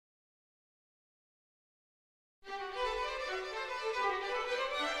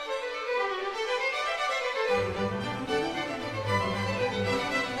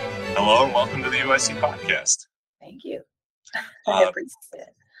Hello and welcome to the UIC podcast. Thank you. I Uh, appreciate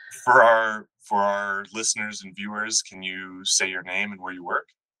it. for our listeners and viewers, can you say your name and where you work?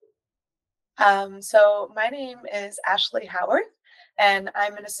 So my name is Ashley Howard, and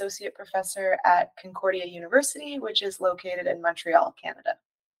I'm an associate professor at Concordia University, which is located in Montreal, Canada.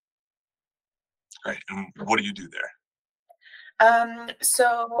 Great. And what do you do there?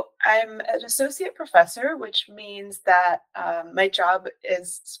 So I'm an associate professor, which means that my job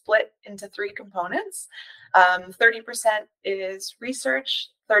is split into three components. 30% is research,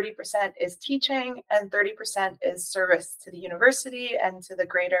 30% is teaching, and 30% is service to the university and to the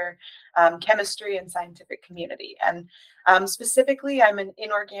greater chemistry and scientific community. And specifically, I'm an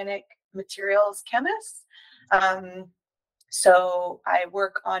inorganic materials chemist. So I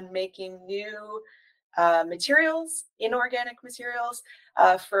work on making new materials, inorganic materials,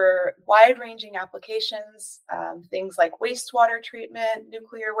 for wide-ranging applications, things like wastewater treatment,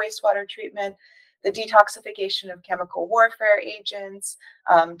 nuclear wastewater treatment, the detoxification of chemical warfare agents,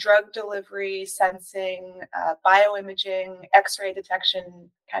 drug delivery, sensing, bioimaging, X-ray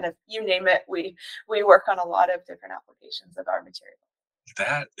detection, kind of you name it. We work on a lot of different applications of our material.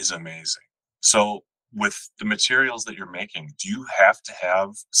 That is amazing. So, with the materials that you're making, do you have to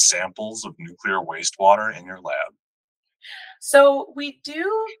have samples of nuclear wastewater in your lab? So we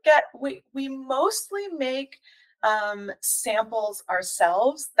mostly make samples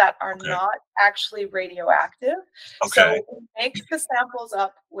ourselves that are Okay. not actually radioactive. Okay. So we make the samples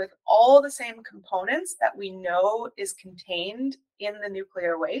up with all the same components that we know is contained in the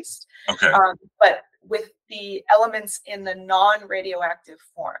nuclear waste, Okay. but with the elements in the non-radioactive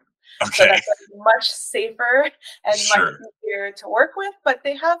form. So Okay. that's much safer and much Sure. easier to work with, but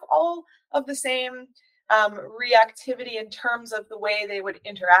they have all of the same reactivity in terms of the way they would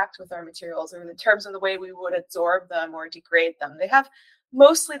interact with our materials, or in terms of the way we would absorb them or degrade them. They have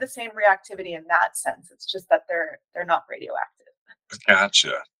mostly the same reactivity in that sense. It's just that they're not radioactive.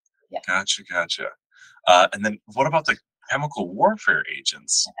 Gotcha. Yeah. Gotcha. And then what about the chemical warfare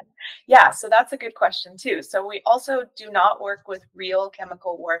agents? Yeah, so that's a good question too. So we also do not work with real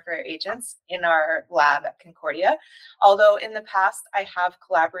chemical warfare agents in our lab at Concordia, although in the past I have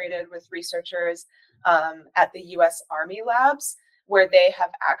collaborated with researchers at the US Army labs where they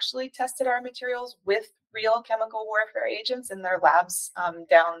have actually tested our materials with real chemical warfare agents in their labs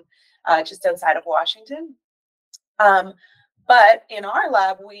down just outside of Washington. But in our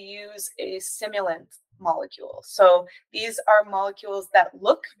lab, we use a simulant molecule. So these are molecules that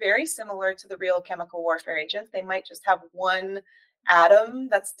look very similar to the real chemical warfare agents. They might just have one atom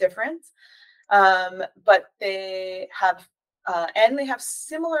that's different, but they have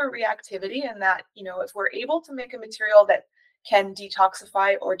similar reactivity in that, if we're able to make a material that can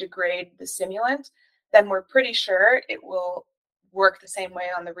detoxify or degrade the simulant, then we're pretty sure it will work the same way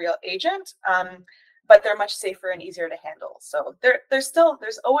on the real agent. But they're much safer and easier to handle. So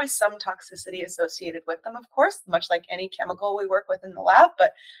there's always some toxicity associated with them, of course, much like any chemical we work with in the lab,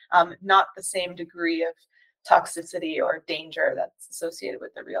 but not the same degree of toxicity or danger that's associated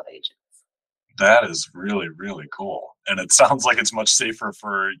with the real agents. That is really, really cool. And it sounds like it's much safer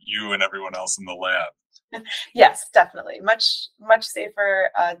for you and everyone else in the lab. Yes, definitely. Much safer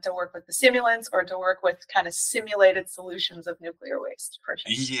to work with the simulants or to work with kind of simulated solutions of nuclear waste, for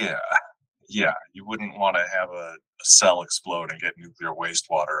sure. Yeah, you wouldn't want to have a cell explode and get nuclear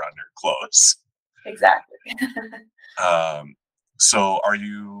wastewater on your clothes. Exactly. So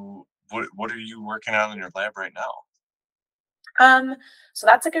what are you working on in your lab right now? So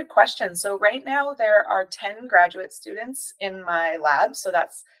that's a good question. So right now there are 10 graduate students in my lab. So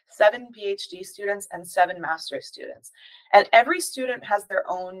that's 7 PhD students and 7 master's students. And every student has their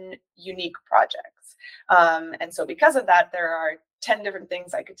own unique projects. And so because of that, there are 10 different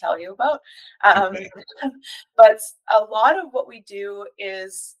things I could tell you about. Okay. But a lot of what we do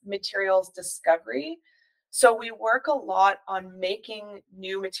is materials discovery. So we work a lot on making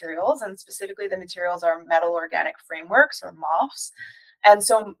new materials, and specifically the materials are metal organic frameworks, or MOFs. And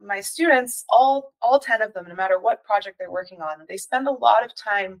so my students, all 10 of them, no matter what project they're working on, they spend a lot of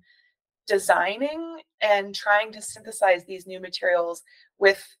time designing and trying to synthesize these new materials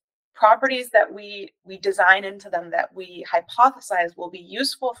with properties that we design into them that we hypothesize will be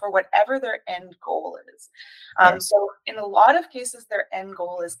useful for whatever their end goal is. So in a lot of cases, their end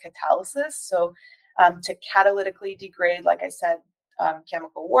goal is catalysis. So to catalytically degrade, like I said,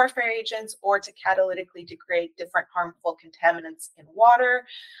 chemical warfare agents, or to catalytically degrade different harmful contaminants in water.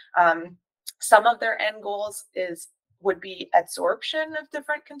 Some of their end goals would be absorption of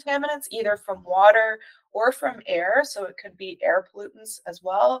different contaminants, either from water or from air. So it could be air pollutants as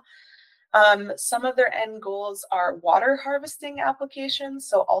well. Some of their end goals are water harvesting applications,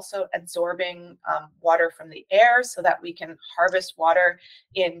 so also absorbing water from the air so that we can harvest water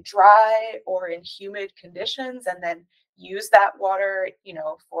in dry or in humid conditions and then use that water,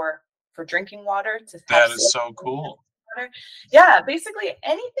 for drinking water to help That save is so cool. water. Yeah, basically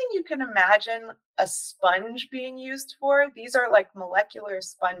anything you can imagine a sponge being used for, these are like molecular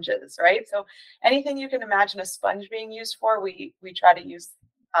sponges, right? So anything you can imagine a sponge being used for, we try to use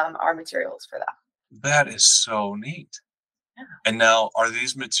our materials for that. That is so neat. Yeah. And now, are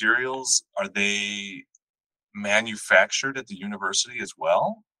these materials, are they manufactured at the university as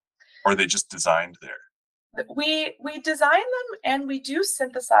well? Or are they just designed there? We design them and we do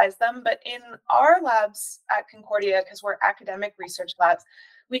synthesize them, but in our labs at Concordia, because we're academic research labs,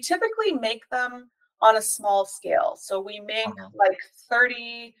 we typically make them on a small scale. So we make Uh-huh. like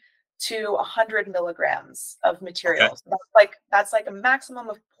 30 to 100 milligrams of Okay. materials. That's like a maximum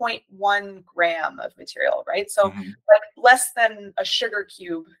of zero point 0.1 gram of material, right? So Mhm. like less than a sugar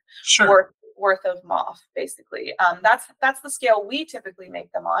cube Sure. worth of moth, basically. That's the scale we typically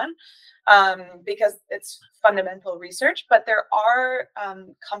make them on, because it's fundamental research. But there are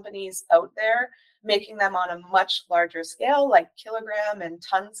companies out there making them on a much larger scale, like kilogram and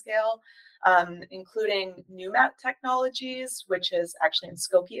ton scale, including Numat Technologies, which is actually in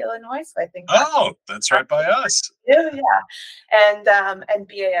Skokie, Illinois. So I think Oh, that's right by us. yeah, and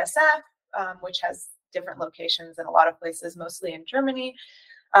BASF, which has different locations in a lot of places, mostly in Germany,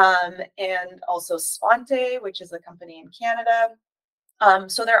 and also Svante, which is a company in Canada.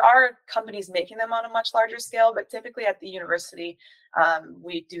 So there are companies making them on a much larger scale, but typically at the university,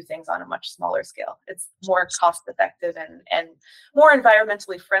 we do things on a much smaller scale. It's more cost effective and more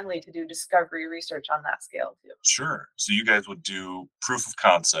environmentally friendly to do discovery research on that scale too. Sure. So you guys would do proof of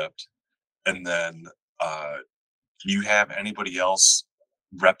concept, and then uh, do you have anybody else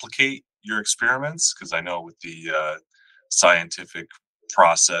replicate your experiments? Because I know with the scientific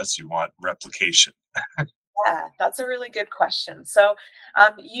process, you want replication. Yeah, that's a really good question. So,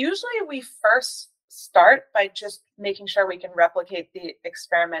 usually we first start by just making sure we can replicate the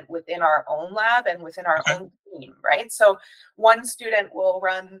experiment within our own lab and within our Okay. own team, right? So, one student will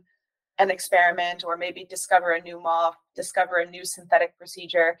run an experiment or maybe discover a new moth, discover a new synthetic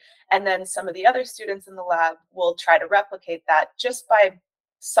procedure, and then some of the other students in the lab will try to replicate that just by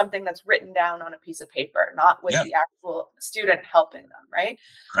something that's written down on a piece of paper, not with Yeah. the actual student helping them, right?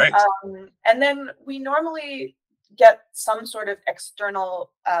 Great. And then we normally get some sort of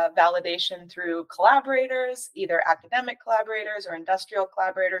external validation through collaborators, either academic collaborators or industrial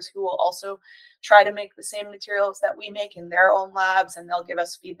collaborators who will also try to make the same materials that we make in their own labs, and they'll give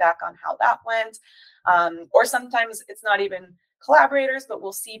us feedback on how that went. Or sometimes it's not even collaborators, but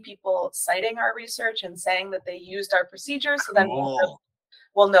we'll see people citing our research and saying that they used our procedures. So then Cool.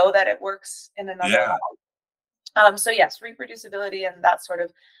 we'll know that it works in another Yeah. lab. So yes, reproducibility and that sort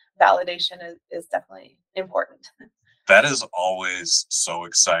of validation is definitely important. That is always so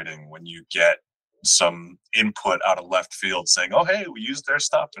exciting when you get some input out of left field saying, "Oh, hey, we used their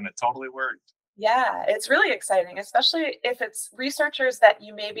stuff and it totally worked." Yeah, it's really exciting, especially if it's researchers that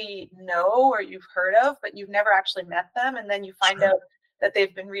you maybe know or you've heard of, but you've never actually met them, and then you find Sure. out that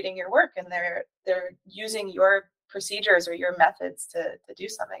they've been reading your work and they're using your procedures or your methods to do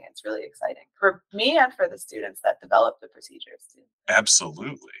something. It's really exciting for me and for the students that develop the procedures too.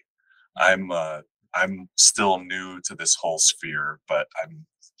 Absolutely. I'm still new to this whole sphere, but I'm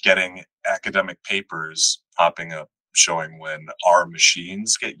getting academic papers popping up showing when our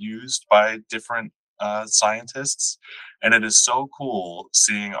machines get used by different scientists, and it is so cool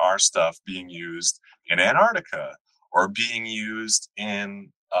seeing our stuff being used in Antarctica or being used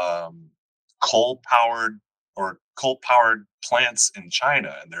in coal-powered coal-powered plants in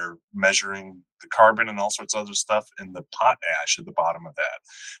China, and they're measuring the carbon and all sorts of other stuff in the potash at the bottom of that.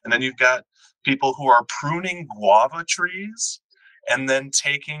 And then you've got people who are pruning guava trees and then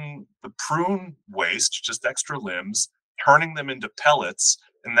taking the prune waste, just extra limbs, turning them into pellets,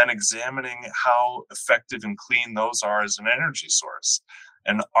 and then examining how effective and clean those are as an energy source.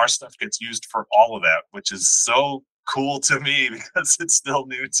 And our stuff gets used for all of that, which is so cool to me because it's still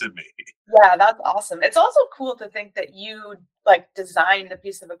new to me. Yeah, that's awesome. It's also cool to think that you like designed a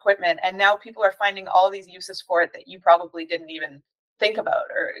piece of equipment and now people are finding all these uses for it that you probably didn't even think about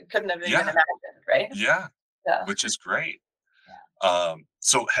or couldn't have even Yeah, imagined, right? yeah, Yeah. which is great. Yeah.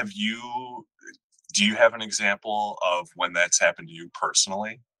 So do you have an example of when that's happened to you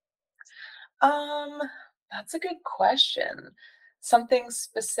personally? Um, that's a good question. Something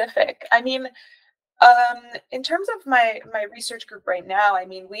specific. I mean, in terms of my research group right now, I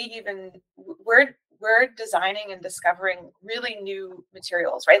mean, we're we're designing and discovering really new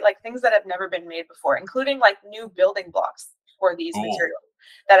materials, right? Like things that have never been made before, including like new building blocks for these Cool. materials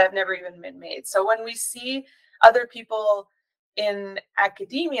that have never even been made. So when we see other people in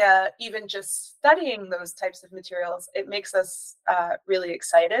academia even just studying those types of materials, it makes us really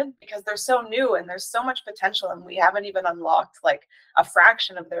excited because they're so new and there's so much potential, and we haven't even unlocked like a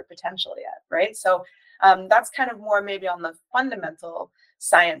fraction of their potential yet, right? So that's kind of more maybe on the fundamental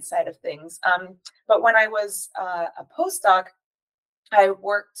science side of things. But when I was a postdoc, I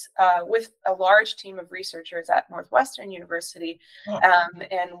worked with a large team of researchers at Northwestern University, Oh,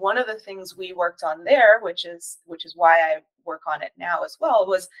 and one of the things we worked on there, which is why I work on it now as well,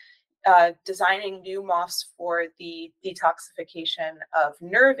 was designing new MOFs for the detoxification of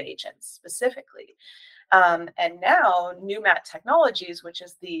nerve agents specifically. And now, Newmat Technologies, which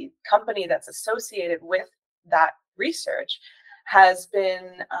is the company that's associated with that research, has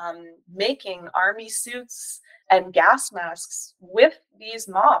been making army suits and gas masks with these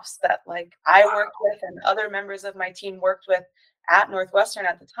MOFs that like I worked with and other members of my team worked with at Northwestern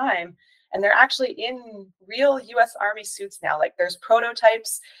at the time. And they're actually in real US Army suits now. Like there's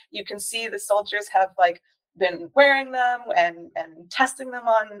prototypes. You can see the soldiers have like been wearing them and testing them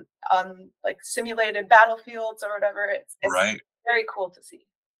on like simulated battlefields or whatever. It's right. very cool to see.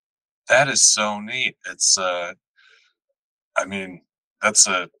 That is so neat. It's I mean, that's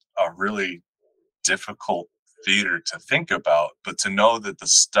a really difficult theater to think about, but to know that the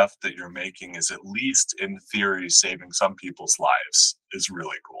stuff that you're making is at least in theory saving some people's lives is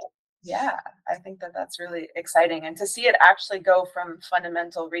really cool. Yeah, I think that that's really exciting. And to see it actually go from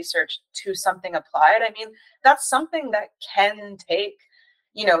fundamental research to something applied, I mean, that's something that can take,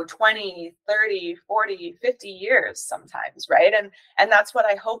 20, 30, 40, 50 years sometimes, right? And that's what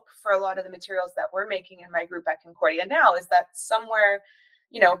I hope for a lot of the materials that we're making in my group at Concordia now is that somewhere,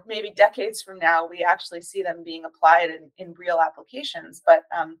 maybe decades from now, we actually see them being applied in real applications. But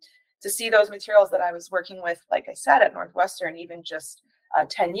to see those materials that I was working with, like I said, at Northwestern, even just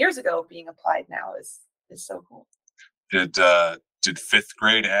 10 years ago being applied now is so cool. Did fifth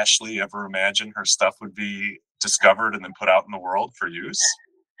grade Ashley ever imagine her stuff would be discovered and then put out in the world for use?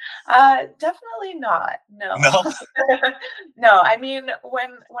 Definitely not. No. No. No, I mean,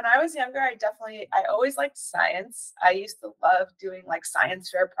 when I was younger, I always liked science. I used to love doing like science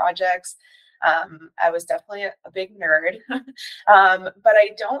fair projects. I was definitely a big nerd. But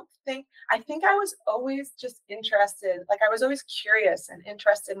I think I was always just interested, like I was always curious and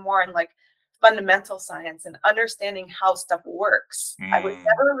interested more in like fundamental science and understanding how stuff works. I was Mm,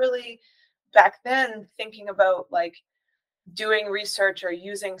 never really back then thinking about like doing research or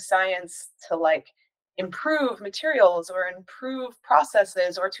using science to like improve materials or improve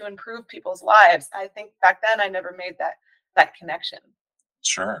processes or to improve people's lives. I think back then I never made that connection.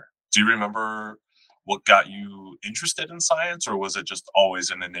 sure. Do you remember what got you interested in science, or was it just always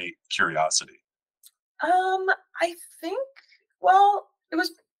an innate curiosity? Um, I think, well, it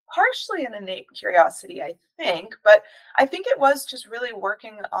was partially an innate curiosity, I think, but I think it was just really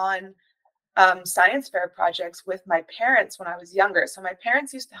working on science fair projects with my parents when I was younger. So my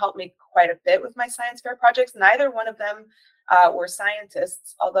parents used to help me quite a bit with my science fair projects. Neither one of them were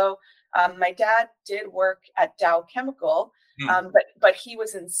scientists, although my dad did work at Dow Chemical, Hmm, but he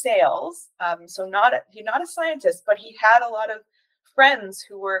was in sales, so not a scientist, but he had a lot of friends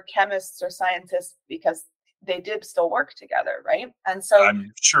who were chemists or scientists because they did still work together, right? And so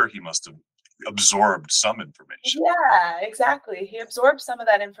I'm sure he must have absorbed some information. yeah, exactly. He absorbed some of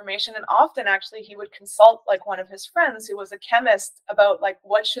that information, and often actually he would consult like one of his friends who was a chemist about like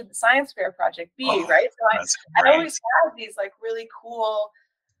what should the science fair project be, Oh, right? So that's I great. always had these like really cool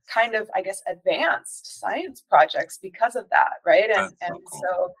kind of, I guess, advanced science projects because of that, right? And That's and so cool.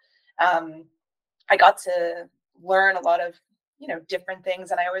 so I got to learn a lot of different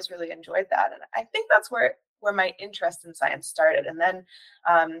things, and I always really enjoyed that. And I think that's where my interest in science started. And then,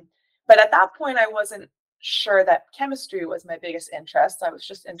 but at that point, I wasn't sure that chemistry was my biggest interest. I was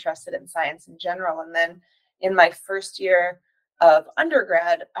just interested in science in general. And then in my first year of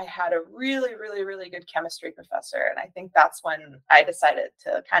undergrad, I had a really, really, really good chemistry professor. And I think that's when I decided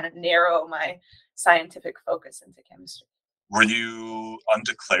to kind of narrow my scientific focus into chemistry. Were you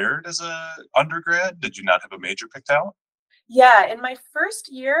undeclared as a undergrad? Did you not have a major picked out? Yeah, in my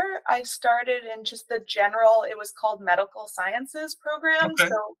first year, I started in just the general, it was called medical sciences program. Okay.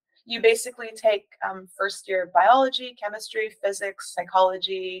 So you basically take first year biology, chemistry, physics,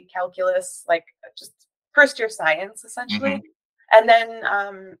 psychology, calculus, like just first year science essentially. Hmm. And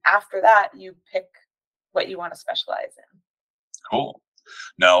then after that, you pick what you want to specialize in. Cool.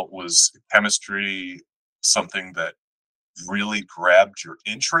 Now, was chemistry something that really grabbed your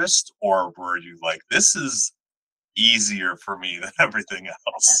interest, or were you like, this is easier for me than everything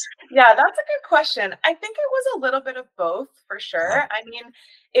else? Yeah, that's a good question. I think it was a little bit of both for Uh, sure. I mean,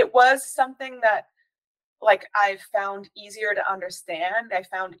 it was something that like I found easier to understand. I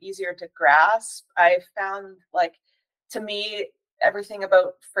found easier to grasp. I found like to me everything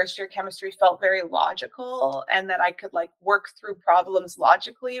about first year chemistry felt very logical and that I could like work through problems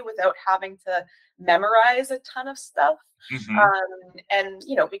logically without having to memorize a ton of stuff. mhm, And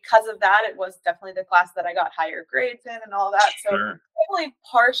because of that, it was definitely the class that I got higher grades in and all that. So sure. definitely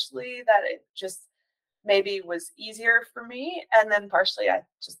partially that it just maybe was easier for me. And then partially I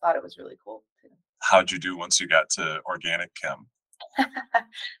just thought it was really cool too. How'd you do once you got to organic chem?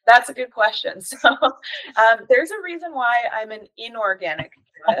 That's a good question. So, there's a reason why I'm an inorganic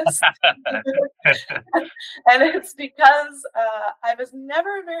chemist, and it's because I was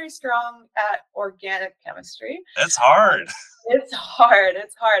never very strong at organic chemistry. That's hard. It's hard.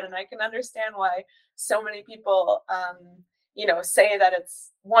 It's hard, and I can understand why so many people, say that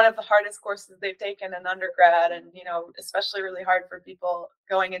it's one of the hardest courses they've taken in undergrad, and especially really hard for people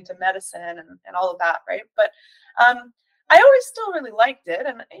going into medicine and all of that, right? But I always still really liked it,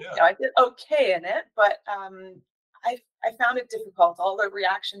 and Yeah, I did okay in it, but I found it difficult. All the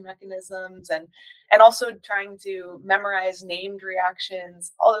reaction mechanisms and also trying to memorize named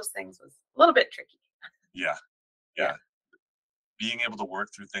reactions, all those things was a little bit tricky. yeah, Yeah. yeah. Being able to work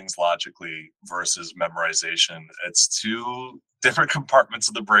through things logically versus memorization, it's two different compartments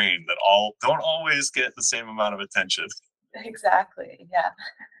of the brain that all don't always get the same amount of attention. Exactly. Yeah.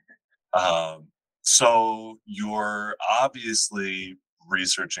 Um, so you're obviously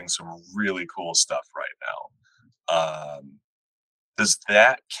researching some really cool stuff right now. Does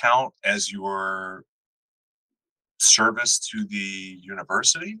that count as your service to the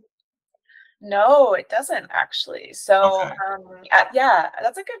university? No, it doesn't actually. So, Okay. yeah,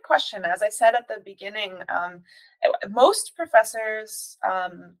 that's a good question. As I said at the beginning, most professors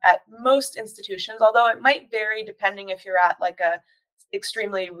at most institutions, although it might vary depending if you're at like a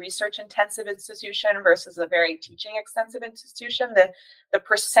extremely research intensive institution versus a very teaching extensive institution, the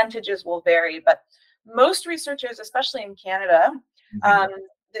percentages will vary. But most researchers, especially in Canada, Mhm. um,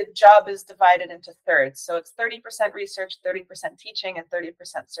 the job is divided into thirds. So it's 30% research, 30% teaching, and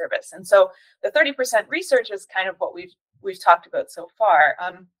 30% service. And so the 30% research is kind of what we've talked about so far.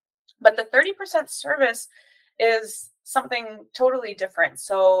 But the 30% service is something totally different.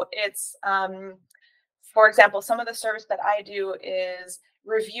 So it's for example, some of the service that I do is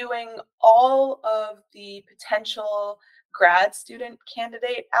reviewing all of the potential grad student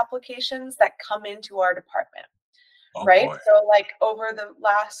candidate applications that come into our department, Oh right? boy. So, like over the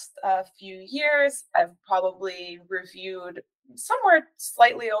last few years, I've probably reviewed somewhere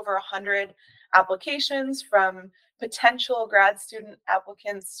slightly over 100 applications from potential grad student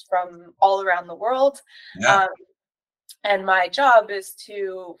applicants from all around the world. Yeah, Um, and my job is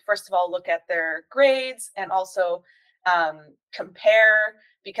to, first of all, look at their grades and also compare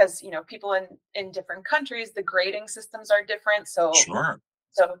because people in different countries, the grading systems are different. sure.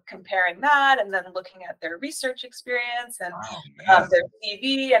 So comparing that and then looking at their research experience and Oh man, their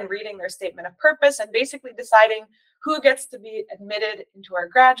CV and reading their statement of purpose and basically deciding who gets to be admitted into our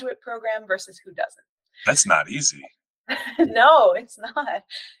graduate program versus who doesn't. that's not easy. No, it's not.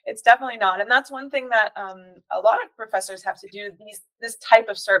 It's definitely not. And that's one thing that a lot of professors have to do. This type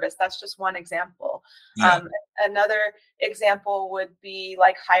of service. That's just one example. Yeah. Another example would be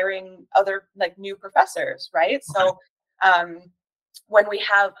like hiring other like new professors, right? Okay. So um, when we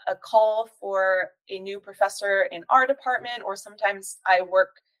have a call for a new professor in our department, or sometimes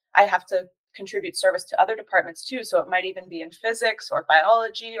I have to contribute service to other departments too. So it might even be in physics or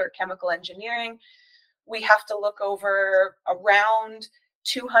biology or chemical engineering. We have to look over around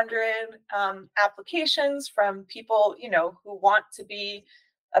 200 applications from people, who want to be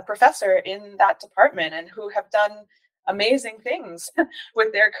a professor in that department and who have done amazing things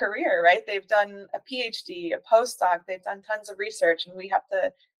with their career, right? They've done a PhD, a postdoc, they've done tons of research, and we have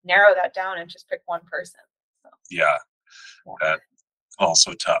to narrow that down and just pick one person. So, Yeah, that's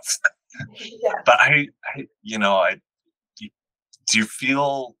also tough. yeah. But y- do you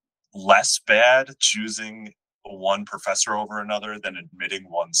feel less bad choosing one professor over another than admitting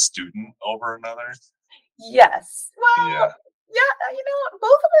one student over another? Yes. Yeah. Well, yeah, both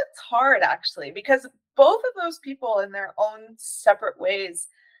of it's hard actually because both of those people in their own separate ways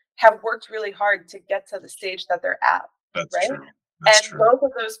have worked really hard to get to the stage that they're at, That's right? true. That's And true. both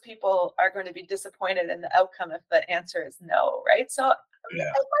of those people are going to be disappointed in the outcome if the answer is no, right? So it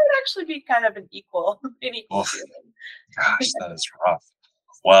Yeah. might actually be kind of an equal, an equal Oof, feeling. gosh, that is rough.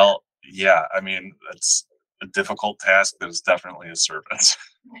 Well, yeah, I mean, that's a difficult task that is definitely a service.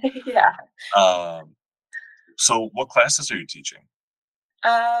 Yeah. Um, so what classes are you teaching?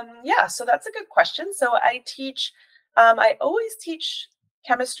 Yeah, so that's a good question. So I always teach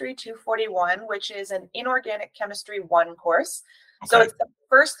Chemistry 241, which is an inorganic chemistry one course. So Okay. it's the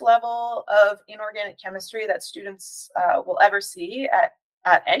first level of inorganic chemistry that students will ever see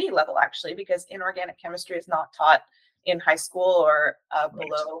at any level, actually, because inorganic chemistry is not taught in high school or Right.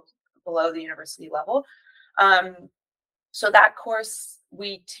 below the university level. Um, so that course,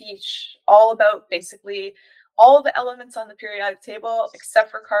 we teach all about basically all the elements on the periodic table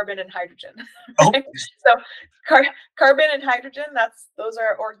except for carbon and hydrogen. Oh, Right? So car- carbon and hydrogen, those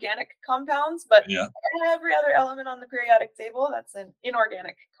are organic compounds, but yeah. every other element on the periodic table, that's an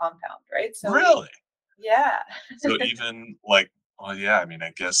inorganic compound, right? So Really? yeah. So even like, well, yeah, I mean,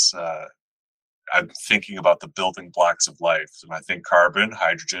 I guess I'm thinking about the building blocks of life, and I think carbon,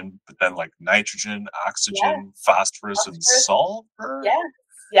 hydrogen, but then like nitrogen, Yeah, oxygen, phosphorus, and phosphorus. sulfur. Yeah,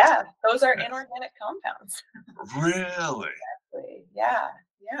 yeah, those are Okay. inorganic compounds. Really? Yeah,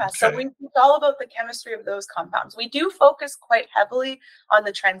 yeah. So Okay. it's all about the chemistry of those compounds. We do focus quite heavily on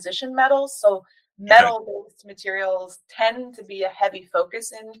the transition metals. So Okay. metal-based materials tend to be a heavy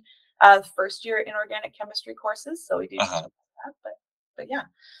focus in first year inorganic chemistry courses. So we do teach Uh-huh. about that, but yeah.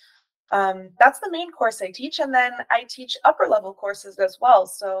 That's the main course I teach. And then I teach upper level courses as well.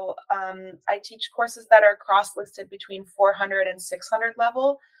 So I teach courses that are cross listed between 400 and 600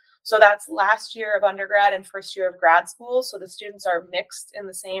 level. So that's last year of undergrad and first year of grad school. So the students are mixed in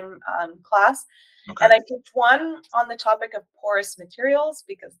the same class. Okay. And I teach one on the topic of porous materials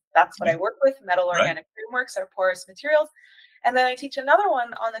because that's what I Yeah. work with. Metal Right. organic frameworks are porous materials. And then I teach another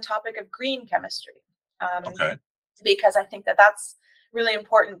one on the topic of green chemistry. Um, Okay. because I think that that's really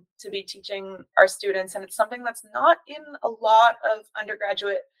important to be teaching our students. And it's something that's not in a lot of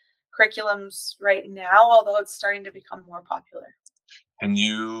undergraduate curriculums right now, although it's starting to become more popular. Can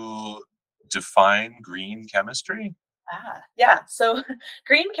you define green chemistry? Yeah. So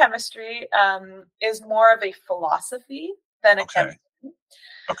green chemistry is more of a philosophy than a Okay. chemistry.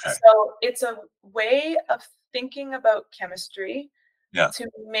 Okay. So it's a way of thinking about chemistry Yeah. to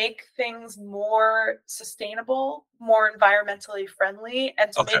make things more sustainable, more environmentally friendly,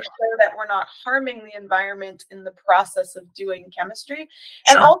 and to Okay. make sure that we're not harming the environment in the process of doing chemistry.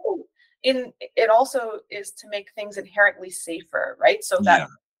 And Sure. it also is to make things inherently safer, right? So that Yeah.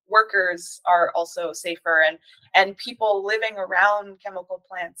 workers are also safer and people living around chemical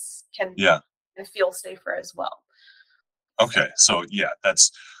plants Yeah. can feel safer as well. Okay. So yeah,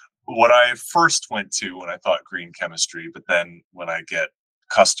 that's what I first went to when I thought green chemistry, but then when I get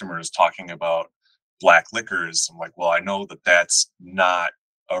customers talking about black liquors, I'm like, well, I know that that's not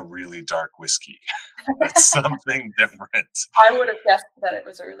a really dark whiskey. That's something different. I would have guessed that it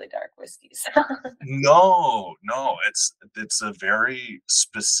was a really dark whiskey. So. No, no, it's a very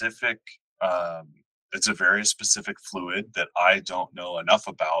specific um it's a very specific fluid that I don't know enough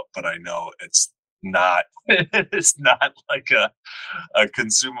about, but I know it's not it's not like a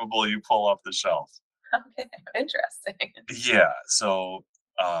consumable you pull off the shelf. Okay, interesting. Yeah, so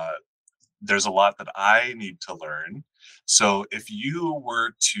uh there's a lot that I need to learn. So if you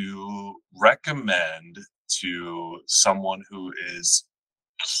were to recommend to someone who is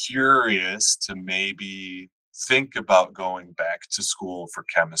curious to maybe think about going back to school for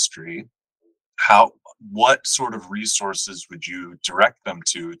chemistry, how what sort of resources would you direct them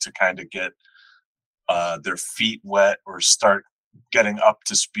to kind of get their feet wet or start getting up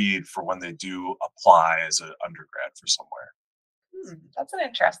to speed for when they do apply as an undergrad for somewhere? That's an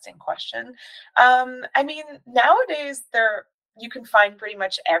interesting question. I mean, nowadays you can find pretty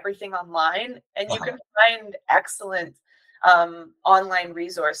much everything online, and you Uh-huh. can find excellent online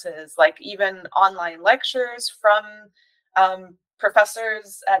resources, like even online lectures from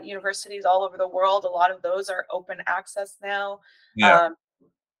professors at universities all over the world. A lot of those are open access now. Yeah, Um,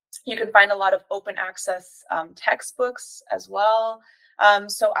 you can find a lot of open access textbooks as well.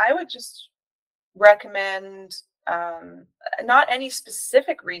 So I would just recommend um, not any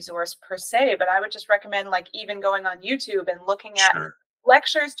specific resource per se, but I would just recommend like even going on YouTube and looking at sure.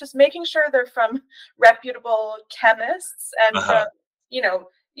 lectures, just making sure they're from reputable chemists and from, Uh-huh.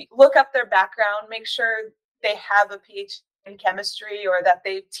 look up their background, make sure they have a PhD in chemistry or that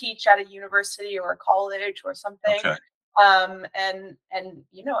they teach at a university or a college or something. Okay. And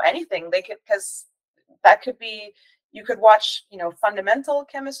anything they could, because that could be, you could watch fundamental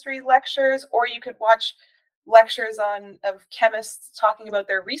chemistry lectures, or you could watch lectures on of chemists talking about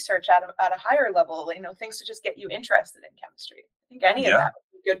their research at a higher level, things to just get you interested in chemistry. I think any of Yeah. that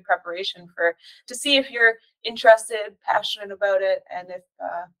would be good preparation for to see if you're interested, passionate about it, and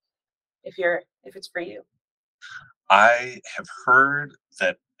if it's for you. I have heard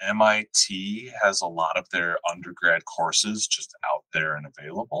that MIT has a lot of their undergrad courses just out there and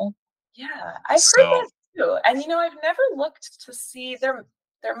available. Yeah, I've heard So, that too. And I've never looked to see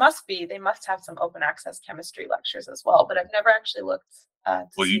they must have some open access chemistry lectures as well, but I've never actually looked to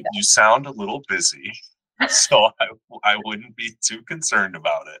well, see you sound a little busy, that. so I wouldn't be too concerned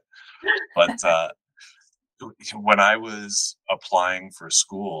about it. But when I was applying for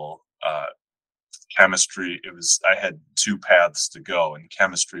school, chemistry, I had two paths to go, and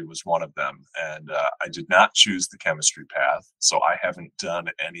chemistry was one of them. And I did not choose the chemistry path, so I haven't done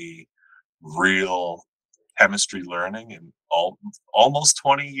any real chemistry learning in almost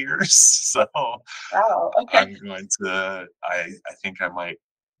 20 years. So Wow. Okay. I'm going to, I think I might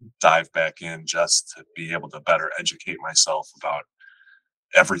dive back in just to be able to better educate myself about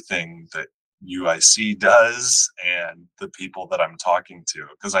everything that UIC does and the people that I'm talking to,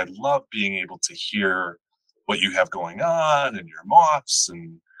 because I love being able to hear what you have going on and your mocks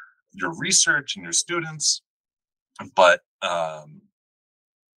and your research and your students. But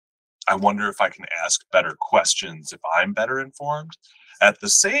I wonder if I can ask better questions if I'm better informed. At the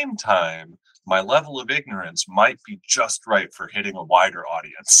same time, my level of ignorance might be just right for hitting a wider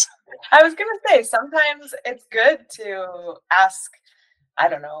audience. I was gonna say sometimes it's good to ask, I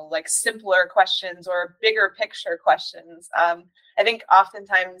don't know, like simpler questions or bigger picture questions. I think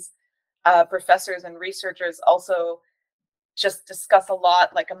oftentimes professors and researchers also just discuss a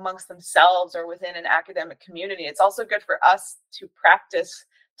lot like amongst themselves or within an academic community. It's also good for us to practice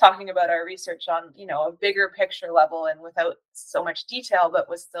talking about our research on, a bigger picture level and without so much detail, but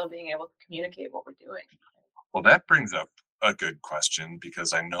with still being able to communicate what we're doing. Well, that brings up a good question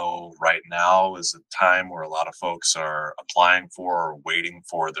because I know right now is a time where a lot of folks are applying for or waiting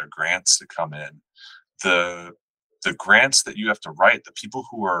for their grants to come in. The the grants that you have to write, the people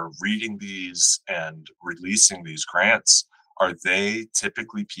who are reading these and releasing these grants, are they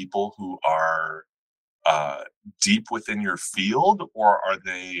typically people who are uh, deep within your field, or are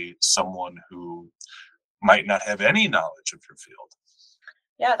they someone who might not have any knowledge of your field?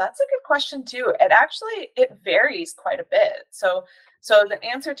 Yeah, that's a good question too. It varies quite a bit. So the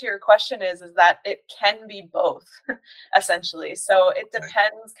answer to your question is that it can be both essentially. So it Okay.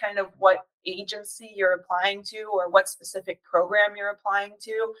 depends kind of what agency you're applying to or what specific program you're applying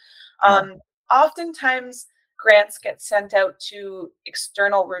to. Sure. Um, Oftentimes grants get sent out to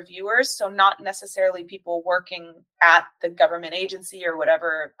external reviewers, so not necessarily people working at the government agency or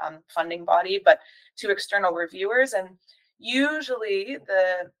whatever funding body, but to external reviewers. And usually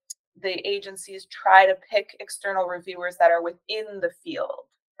the agencies try to pick external reviewers that are within the field,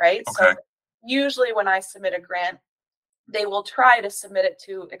 right? Okay. So usually when I submit a grant, they will try to submit it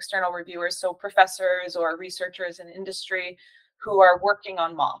to external reviewers, so professors or researchers in industry who are working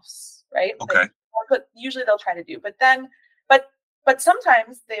on MOFs, right? Okay. But usually they'll try to do. But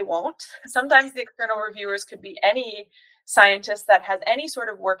sometimes they won't. Sometimes the external reviewers could be any scientist that has any sort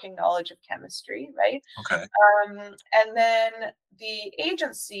of working knowledge of chemistry, right? Okay. And then the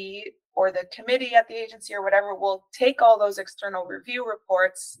agency or the committee at the agency or whatever will take all those external review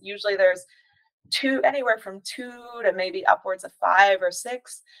reports. Usually there's anywhere from two to maybe upwards of five or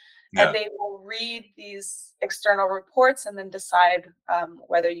six, and Yeah. they will read these external reports and then decide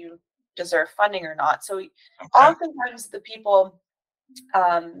whether you deserve funding or not. So Okay. oftentimes the people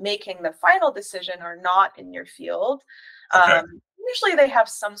making the final decision are not in your field. Okay. Usually they have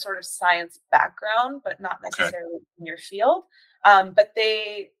some sort of science background, but not Okay. necessarily in your field. But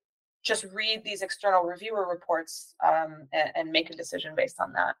they just read these external reviewer reports and make a decision based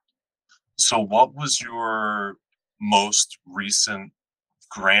on that. So, what was your most recent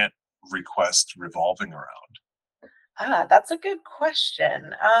grant request revolving around? That's a good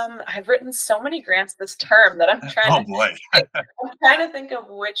question. I've written so many grants this term that Oh boy. I'm trying to think of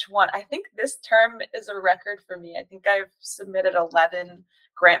which one. I think this term is a record for me. I think I've submitted 11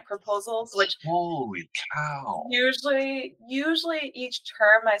 grant proposals, which Holy cow. usually each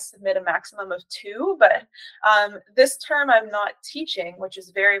term I submit a maximum of two, but this term I'm not teaching, which is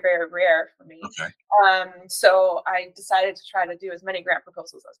very, very rare for me. Okay. So I decided to try to do as many grant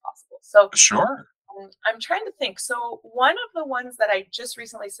proposals as possible. So Sure. I'm trying to think. So one of the ones that I just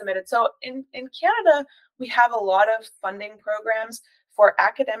recently submitted. So in Canada, we have a lot of funding programs for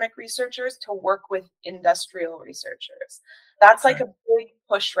academic researchers to work with industrial researchers. That's like Okay. a big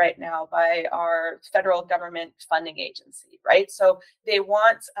push right now by our federal government funding agency, right? So they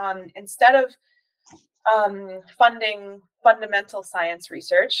want instead of funding fundamental science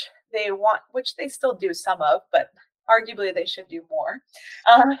research. They want, which they still do some of, but arguably they should do more.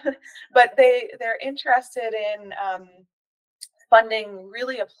 Uh, but they're interested in funding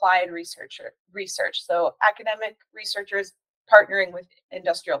really applied research. So academic researchers partnering with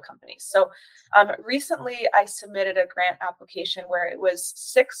industrial companies. So recently I submitted a grant application where it was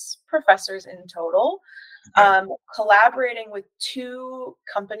 6 professors in total, Okay. collaborating with 2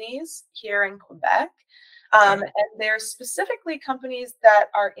 companies here in Quebec. Okay. And they're specifically companies that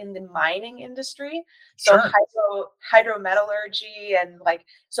are in the mining industry, so Sure. hydrometallurgy, and like,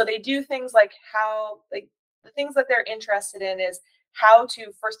 so they do things like how, like, the things that they're interested in is how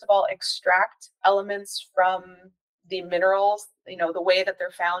to, first of all, extract elements from the minerals, the way that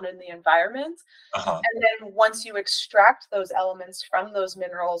they're found in the environment. Uh-huh. And then once you extract those elements from those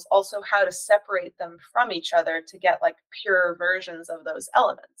minerals, also how to separate them from each other to get like pure versions of those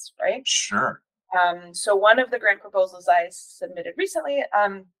elements, right? Sure. So one of the grant proposals I submitted recently,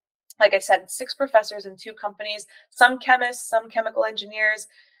 like I said, 6 professors and 2 companies, some chemists, some chemical engineers,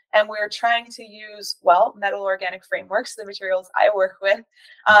 and we're trying to use, well, metal organic frameworks, the materials I work with,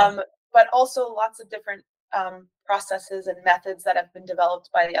 Uh-huh. but also lots of different processes and methods that have been developed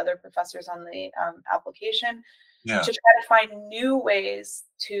by the other professors on the application, Yeah. to try to find new ways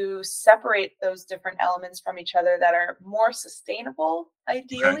to separate those different elements from each other that are more sustainable, Okay.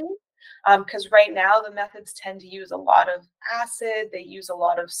 ideally. Because right now the methods tend to use a lot of acid, they use a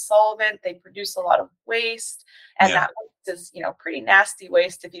lot of solvent, they produce a lot of waste, and Yeah. that waste is, pretty nasty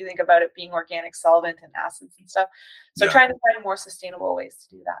waste if you think about it being organic solvent and acids and stuff. So Yeah. trying to find more sustainable ways to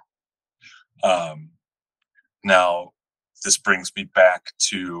do that. Um, Now, this brings me back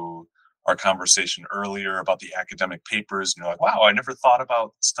to our conversation earlier about the academic papers. And you're like, wow, I never thought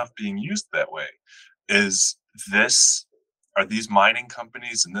about stuff being used that way. Is this, are these mining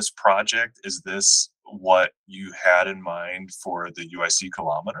companies in this project, is this what you had in mind for the UIC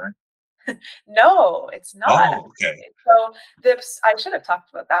kilometer? No, it's not. Oh, okay. So this, I should have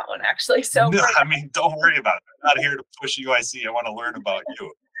talked about that one actually. So No, for I mean, don't worry about it. I'm not here to push UIC. I want to learn about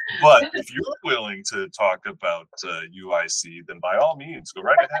you. But if you're willing to talk about UIC, then by all means, go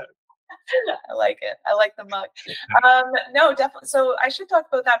right ahead. I like it. I like the mug. No, definitely. So I should talk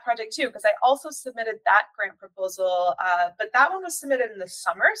about that project too, because I also submitted that grant proposal, but that one was submitted in the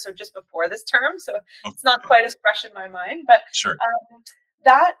summer, so just before this term. So it's not Okay. quite as fresh in my mind. But Sure.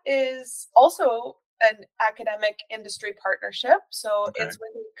 that is also an academic industry partnership. So Okay. it's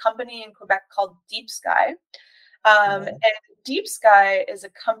with a company in Quebec called Deep Sky. Cool. And Deep Sky is a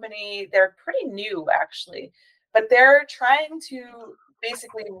company, they're pretty new actually, but they're trying to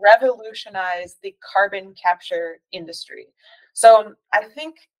basically revolutionize the carbon capture industry. So I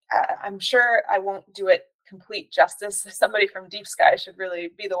think, I'm sure I won't do it complete justice. Somebody from Deep Sky should really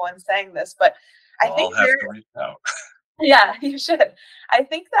be the one saying this, but I Well, I'll think have to reach out. yeah, you should. I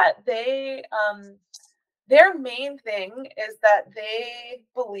think that their main thing is that they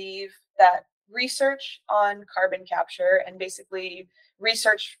believe that research on carbon capture, and basically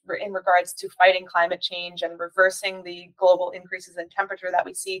research in regards to fighting climate change and reversing the global increases in temperature that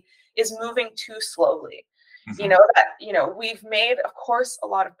we see, is moving too slowly. Mhm. We've made, of course, a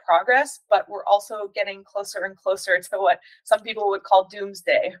lot of progress, but we're also getting closer and closer to what some people would call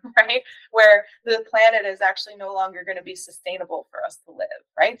doomsday, right? Where the planet is actually no longer going to be sustainable for us to live,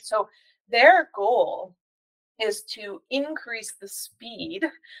 right? So their goal is to increase the speed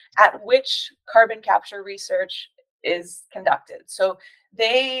at which carbon capture research is conducted. So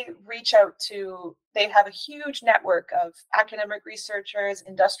they have a huge network of academic researchers,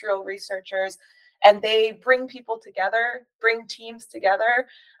 industrial researchers, and they bring people together, bring teams together,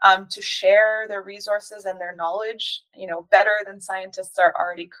 to share their resources and their knowledge, better than scientists are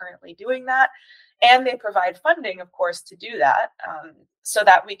already currently doing that. And they provide funding, of course, to do that, so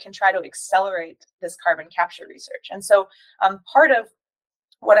that we can try to accelerate this carbon capture research. And so part of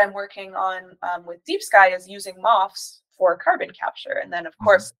what I'm working on, with Deep Sky, is using MOFs for carbon capture. And then, of Mhm.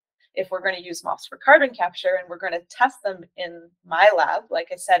 course, if we're going to use MOFs for carbon capture and we're going to test them in my lab,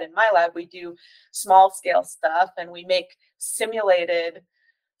 like I said, in my lab, we do small scale stuff and we make simulated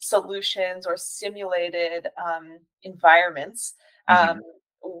solutions or simulated environments. Um, Mhm.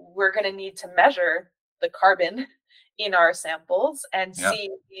 we're going to need to measure the carbon in our samples and Yeah.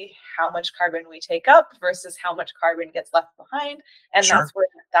 see how much carbon we take up versus how much carbon gets left behind. And Sure.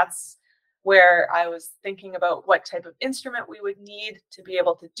 that's where I was thinking about what type of instrument we would need to be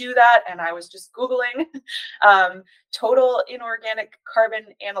able to do that. And I was just Googling total inorganic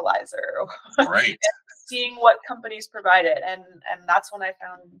carbon analyzer, Right. seeing what companies provide it. And that's when I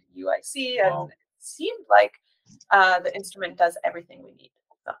found UIC, and Well, it seemed like the instrument does everything we need.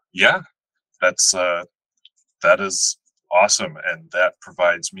 So. yeah, that's that is awesome, and that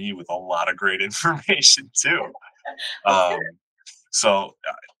provides me with a lot of great information too. Oh, good. Um, so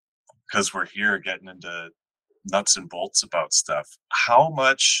because we're here getting into nuts and bolts about stuff, how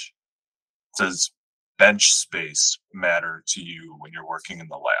much does bench space matter to you when you're working in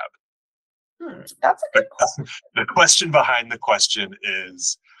the lab? That's a The, good question. the question behind the question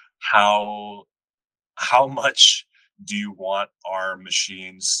is how how much do you want our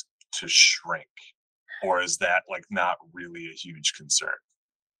machines to shrink? Or is that like not really a huge concern?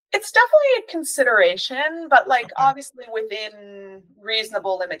 It's definitely a consideration, but like Okay. obviously within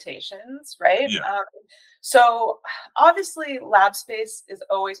reasonable limitations, right? Yeah. So obviously lab space is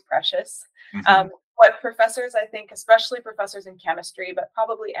always precious. Hmm. What professors, I think, especially professors in chemistry, but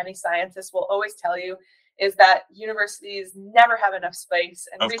probably any scientist will always tell you is that universities never have enough space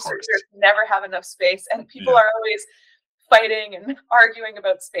and Of researchers course. never have enough space, and people Yeah. are always fighting and arguing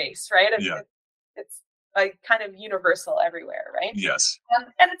about space, right? Yeah. It's like kind of universal everywhere, right? Yes.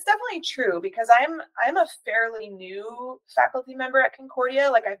 And it's definitely true because I'm a fairly new faculty member at Concordia.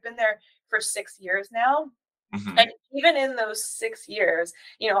 Like I've been there for 6 years now, Hmm. and even in those 6 years,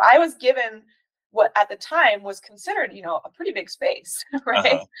 I was given what at the time was considered, a pretty big space,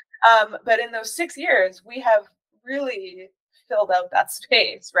 right? Uh-huh. But in those 6 years, we have really filled out that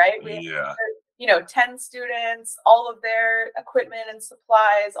space, right? We Yeah. 10 students, all of their equipment and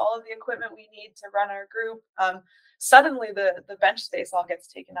supplies, all of the equipment we need to run our group. Suddenly the bench space all gets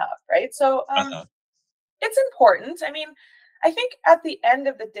taken up, right? So Uh-huh. it's important. I mean, I think at the end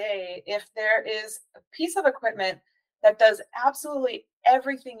of the day, if there is a piece of equipment that does absolutely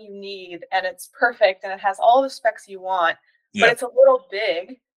everything you need and it's perfect and it has all the specs you want, but Yeah. it's a little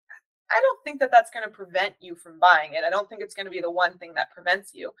big, I don't think that that's going to prevent you from buying it. I don't think it's going to be the one thing that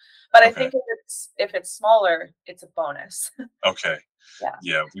prevents you. But I Okay. think if it's smaller, it's a bonus. Okay. Yeah.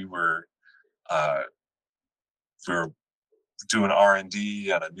 Yeah, uh we were doing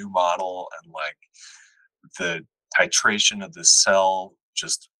R&D on a new model, and like the titration of the cell,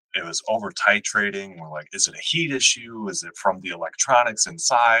 just it was over titrating. We're like, is it a heat issue? Is it from the electronics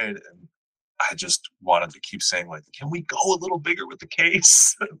inside? And I just wanted to keep saying, like, can we go a little bigger with the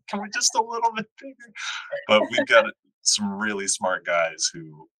case? Can we just a little bit bigger? But we've got some really smart guys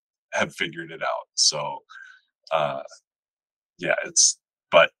who have figured it out. So uh yeah,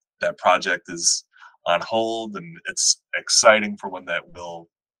 but that project is on hold, and it's exciting for when that will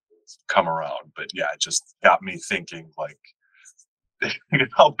come around. But yeah, it just got me thinking, like,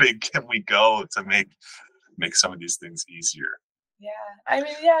 how big can we go to make some of these things easier? Yeah. I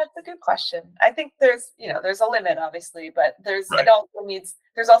mean, yeah, it's a good question. I think there's a limit, obviously, but Right.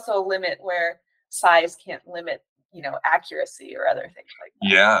 there's also a limit where size can't limit, accuracy or other things like that.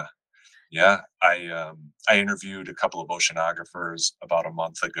 Yeah. Yeah. I interviewed a couple of oceanographers about a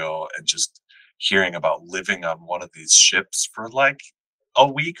month ago, and just hearing about living on one of these ships for like a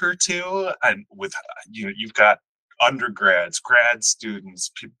week or two, and with you've got undergrads, grad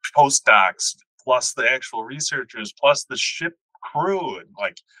students, postdocs, plus the actual researchers, plus the ship crew, and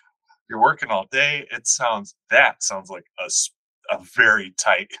like you're working all day. That sounds like a very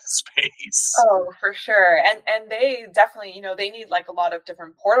tight space. Oh, for sure. And they definitely, they need like a lot of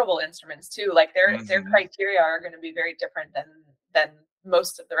different portable instruments too. Like their Hmm. criteria are going to be very different than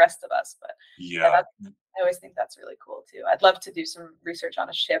most of the rest of us. But yeah, Yeah. I always think that's really cool too. I'd love to do some research on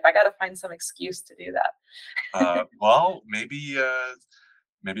a ship. I got to find some excuse to do that. Well, maybe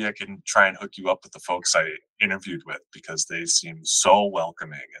I can try and hook you up with the folks I interviewed with, because they seem so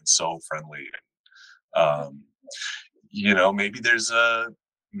welcoming and so friendly. Um,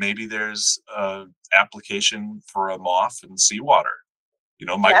 maybe there's a application for a moth in seawater. Yeah.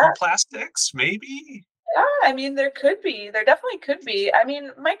 Microplastics, maybe. Yeah, I mean, there could be. There definitely could be. I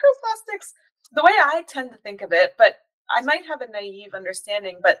mean, microplastics, the way I tend to think of it, but I might have a naive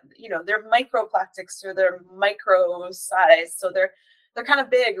understanding, but they're microplastics, so they're micro size, so they're kind of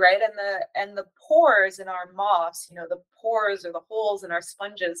big, right? And the pores in our moths, the pores or the holes in our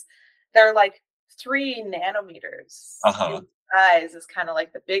sponges, they're like 3 nanometers Uh in huh. size is kind of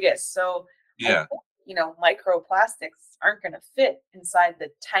like the biggest. So I Yeah. think microplastics aren't going to fit inside the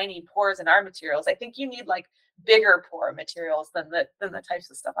tiny pores in our materials. I think you need like bigger pore materials than the types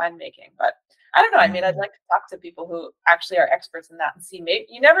of stuff I'm making. But I don't know. I mean, I'd Mm. like to talk to people who actually are experts in that and see. Maybe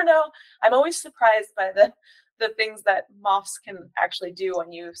you never know. I'm always surprised by the things that moths can actually do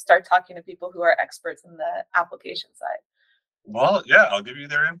when you start talking to people who are experts in the application side. Well, yeah, I'll give you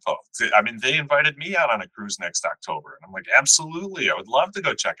their info. I mean, they invited me out on a cruise next October, and I'm like, absolutely, I would love to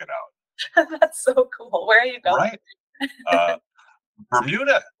go check it out. That's so cool. Where are you going? Right. Uh,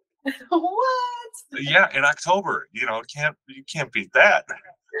 Bermuda. What? Yeah, in October. You can't beat that.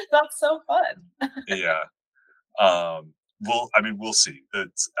 That's so fun. Yeah. We'll see.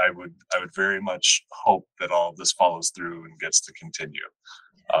 I would very much hope that all of this follows through and gets to continue.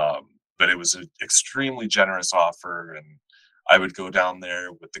 but it was an extremely generous offer, and I would go down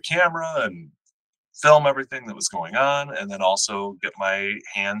there with the camera and film everything that was going on, and then also get my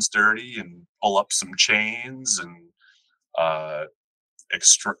hands dirty and pull up some chains and uh,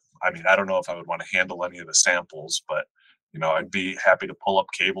 extra. I mean, I don't know if I would want to handle any of the samples, but I'd be happy to pull up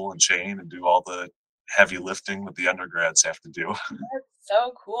cable and chain and do all the heavy lifting that the undergrads have to do. That's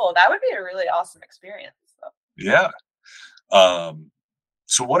so cool. That would be a really awesome experience. So. Yeah. Um,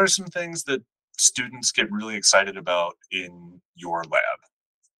 so, what are some things that students get really excited about in your lab?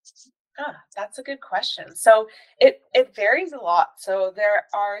 That's a good question. So it varies a lot. So there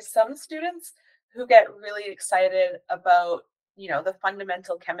are some students who get really excited about, the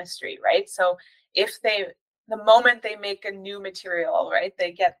fundamental chemistry, right? So if they the moment they make a new material, right,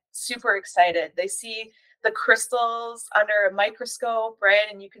 they get super excited. They see the crystals under a microscope, right?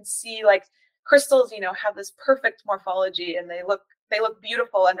 And you can see like crystals, have this perfect morphology and they look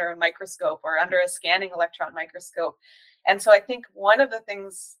beautiful under a microscope or under a scanning electron microscope. And so I think one of the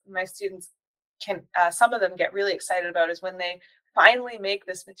things my students some of them get really excited about is when they finally make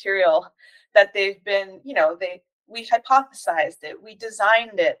this material that they've been, we hypothesized it, we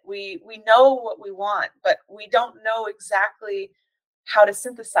designed it, we know what we want, but we don't know exactly how to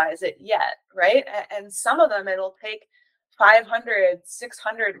synthesize it yet, right? And some of them it'll take 500,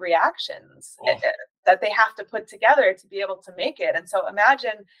 600 reactions Oh, that they have to put together to be able to make it. And so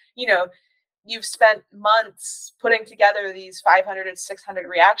imagine, you know, you've spent months putting together these 500 or 600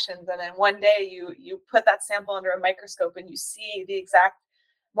 reactions, and then one day you put that sample under a microscope and you see the exact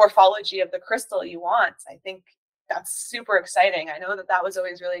morphology of the crystal you want. I think that's super exciting. I know that was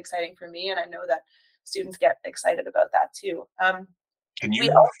always really exciting for me, and I know that students get excited about that too. can We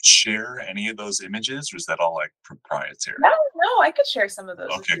you share any of those images, or is that all like No, proprietary? no, I could share some of those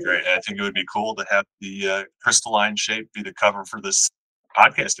with Okay, you. great. I think it would be cool to have the crystalline shape be the cover for this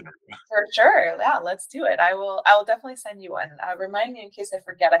podcast interview. For sure. Yeah, let's do it. I will definitely send you one. Remind me in case I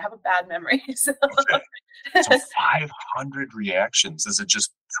forget. I have a bad memory. So Okay. So 500 reactions. Is it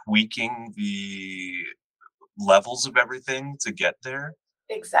just tweaking the levels of everything to get there?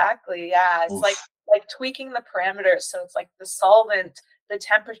 exactly. Yeah. It's like Oof. tweaking the parameters. So it's like the solvent, the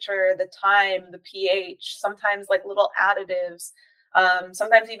temperature, the time, the pH, sometimes like little additives,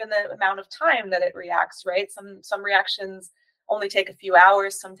 sometimes even the amount of time that it reacts, right? Some reactions only take a few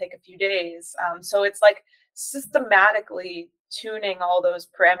hours, some take a few days. So it's like systematically tuning all those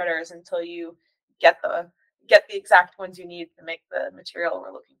parameters until you get the get the exact ones you need to make the material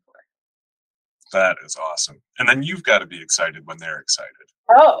we're looking for. That is awesome. And then you've got to be excited when they're excited.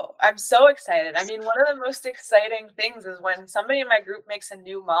 Oh, I'm so excited. I mean, one of the most exciting things is when somebody in my group makes a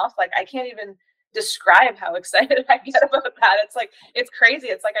new muff. Like, I can't even describe how excited I get about that. It's like, it's crazy.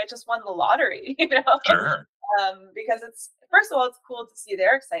 It's like I just won the lottery, Sure. because it's, first of all, it's cool to see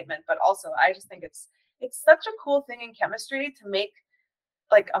their excitement, but also I just think it's such a cool thing in chemistry to make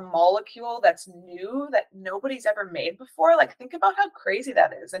like a molecule that's new that nobody's ever made before. Like, think about how crazy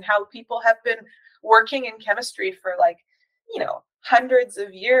that is and how people have been working in chemistry for like, hundreds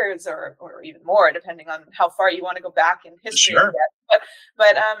of years or even more, depending on how far you want to go back in history, I Sure. guess.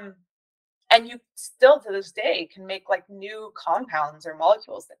 But and you still to this day can make like new compounds or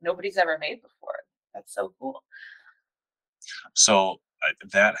molecules that nobody's ever made before. That's so cool. So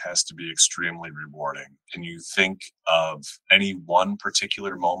that has to be extremely rewarding. Can you think of any one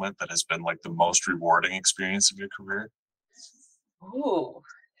particular moment that has been like the most rewarding experience of your career? Ooh,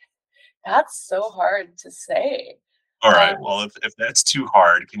 that's so hard to say. All Um, right. Well, if that's too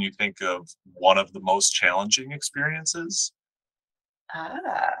hard, can you think of one of the most challenging experiences?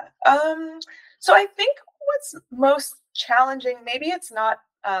 Ah, so I think what's most challenging, maybe it's not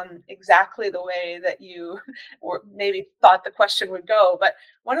exactly the way that you or maybe thought the question would go, but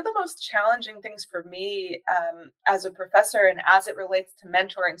one of the most challenging things for me as a professor and as it relates to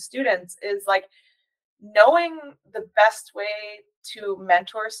mentoring students is like knowing the best way to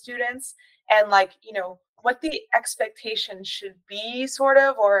mentor students and like what the expectation should be sort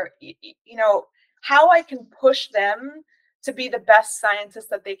of or how I can push them to be the best scientist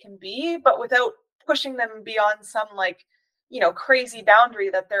that they can be but without pushing them beyond some like crazy boundary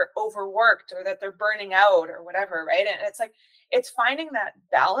that they're overworked or that they're burning out or whatever, right? And it's like it's finding that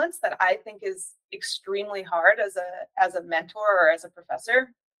balance that I think is extremely hard as a mentor or as a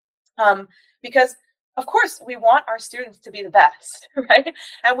professor, because of course we want our students to be the best, right?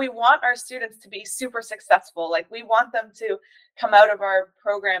 And we want our students to be super successful. Like we want them to come out of our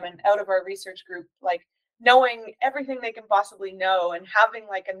program and out of our research group like knowing everything they can possibly know and having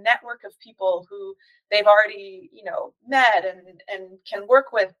like a network of people who they've already met and can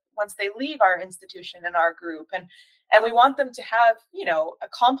work with once they leave our institution and our group. And we want them to have,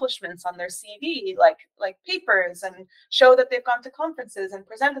 accomplishments on their CV, like papers, and show that they've gone to conferences and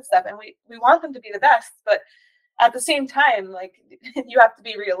presented stuff. And we want them to be the best, but at the same time, like, you have to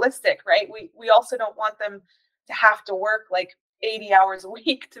be realistic, right? We also don't want them to have to work like 80 hours a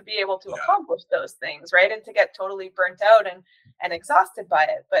week to be able to accomplish those things, right? And to get totally burnt out and exhausted by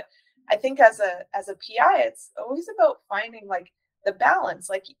it. But I think as a PI, it's always about finding like the balance.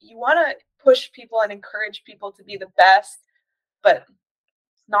 Like, you want to push people and encourage people to be the best, but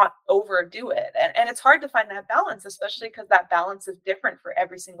not overdo it. And it's hard to find that balance, especially because that balance is different for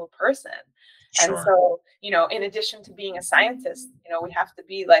every single person. Sure. And so, in addition to being a scientist, we have to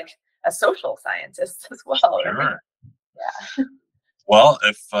be like a social scientist as well. Sure. Right? Yeah. Well,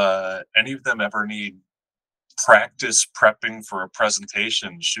 if any of them ever need practice prepping for a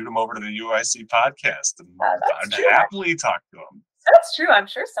presentation, shoot them over to the UIC podcast, and I'd happily talk to them. That's true. I'm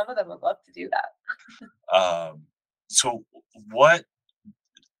sure some of them would love to do that. So what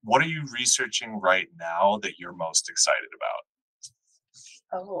are you researching right now that you're most excited about?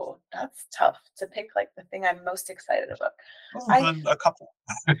 Oh, that's tough to pick like the thing I'm most excited about. A couple.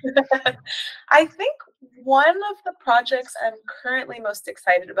 I think one of the projects I'm currently most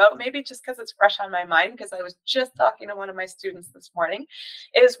excited about, maybe just because it's fresh on my mind, because I was just talking to one of my students this morning,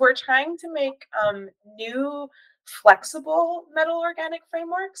 is we're trying to make new flexible metal organic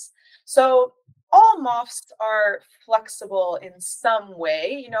frameworks. So all MOFs are flexible in some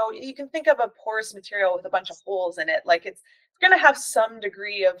way. You can think of a porous material with a bunch of holes in it. Like, it's going to have some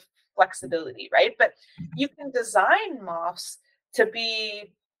degree of flexibility, right? But you can design MOFs to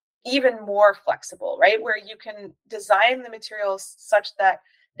be even more flexible, right? Where you can design the materials such that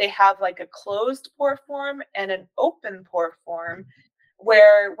they have like a closed pore form and an open pore form,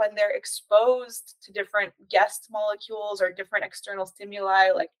 where when they're exposed to different guest molecules or different external stimuli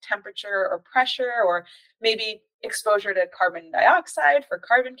like temperature or pressure, or maybe exposure to carbon dioxide for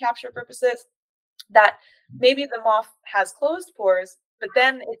carbon capture purposes, that maybe the MOF has closed pores, but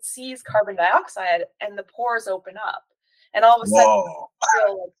then it sees carbon dioxide and the pores open up. And all of a sudden, the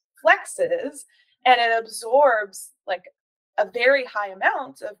material flexes and it absorbs like a very high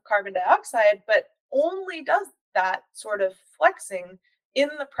amount of carbon dioxide, but only does that sort of flexing in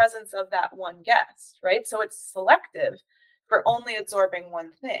the presence of that one guest, right? So it's selective for only absorbing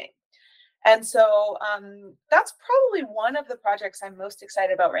one thing. And so that's probably one of the projects I'm most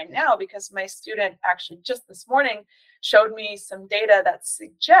excited about right now, because my student actually just this morning showed me some data that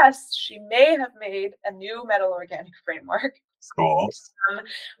suggests she may have made a new metal organic framework. Cool.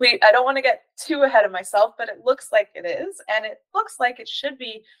 I don't want to get too ahead of myself, but it looks like it is. And it looks like it should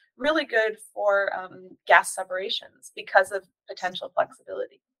be really good for gas separations because of potential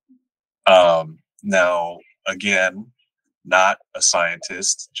flexibility. Now, again, not a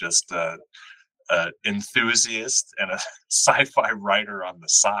scientist, just an enthusiast and a sci-fi writer on the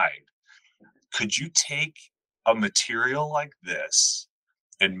side. Could you take a material like this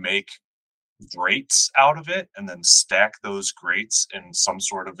and make grates out of it, and then stack those grates in some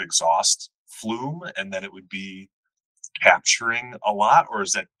sort of exhaust flume, and then it would be capturing a lot? Or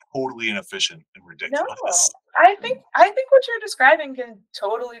is that totally inefficient and ridiculous? No, I think what you're describing can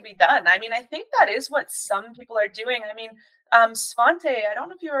totally be done. I mean, I think that is what some people are doing. I mean, Svante, I don't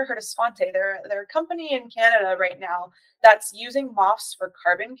know if you ever heard of Svante. They're a company in Canada right now that's using MOFs for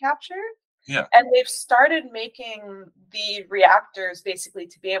carbon capture. Yeah. And they've started making the reactors basically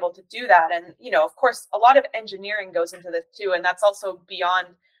to be able to do that. And, of course, a lot of engineering goes into this too. And that's also beyond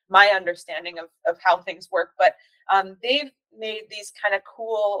my understanding of how things work. But they've made these kind of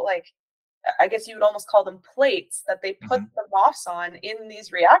cool, like, I guess you would almost call them plates that they put the MOFs on in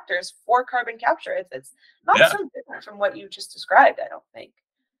these reactors for carbon capture. It's not so different from what you just described, I don't think.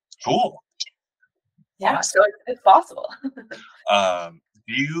 Cool. Yeah, awesome. So it's possible.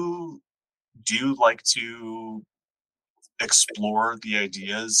 Do you like to explore the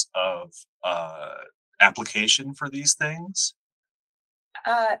ideas of application for these things?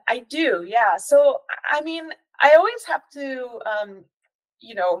 I do, yeah. So, I mean, I always have to,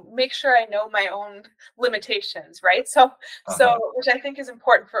 make sure I know my own limitations, right? So which I think is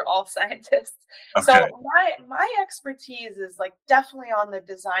important for all scientists. Okay. So my expertise is like definitely on the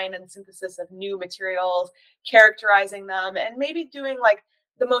design and synthesis of new materials, characterizing them, and maybe doing like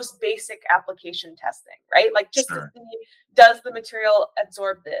the most basic application testing, right? Like just to see, does the material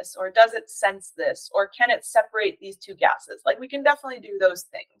absorb this, or does it sense this, or can it separate these two gases? Like we can definitely do those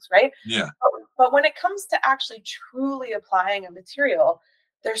things, right? Yeah. But when it comes to actually truly applying a material,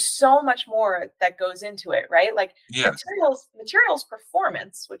 there's so much more that goes into it, right? Like materials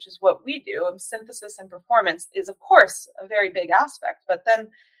performance, which is what we do, synthesis and performance is of course a very big aspect, but then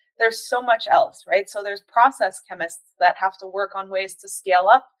there's so much else, right? So there's process chemists that have to work on ways to scale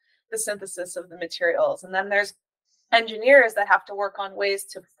up the synthesis of the materials. And then there's engineers that have to work on ways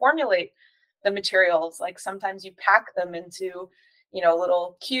to formulate the materials. Like sometimes you pack them into,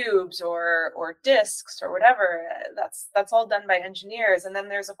 little cubes or discs or whatever. That's all done by engineers. And then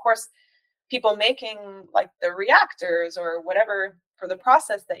there's, of course, people making like the reactors or whatever for the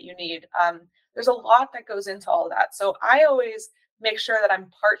process that you need. There's a lot that goes into all that. So I always make sure that I'm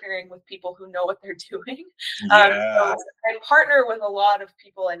partnering with people who know what they're doing. Yeah. So I partner with a lot of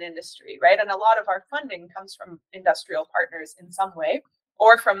people in industry, right? And a lot of our funding comes from industrial partners in some way,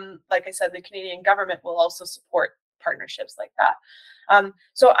 or from, like I said, the Canadian government will also support partnerships like that.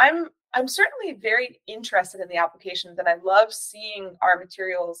 So I'm certainly very interested in the applications, and I love seeing our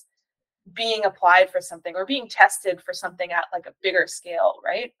materials being applied for something or being tested for something at like a bigger scale,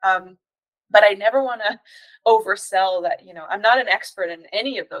 right? But I never want to oversell that, I'm not an expert in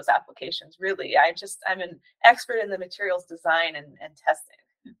any of those applications, really. I'm an expert in the materials design and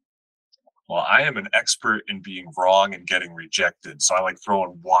testing. Well, I am an expert in being wrong and getting rejected. So I like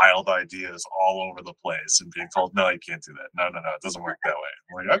throwing wild ideas all over the place and being told, no, you can't do that. No, no, no, it doesn't work that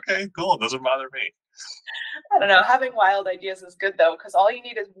way. I'm like, okay, cool. It doesn't bother me. I don't know. Having wild ideas is good though, because all you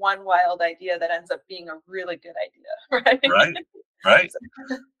need is one wild idea that ends up being a really good idea, Right. right? Right.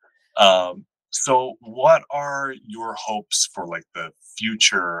 So what are your hopes for like the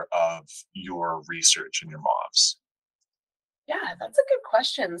future of your research and your MOFs? Yeah, that's a good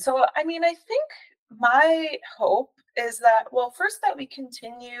question. So, I mean, I think my hope is that, well, first that we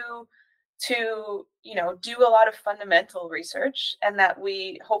continue to, do a lot of fundamental research and that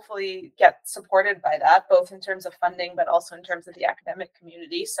we hopefully get supported by that, both in terms of funding, but also in terms of the academic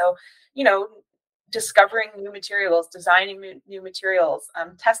community. So, you know, discovering new materials, designing new materials,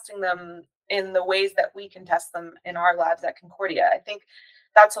 testing them in the ways that we can test them in our labs at Concordia. I think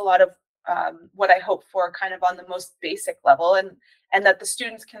that's a lot of what I hope for, kind of on the most basic level, and that the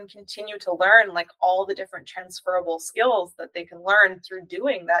students can continue to learn like all the different transferable skills that they can learn through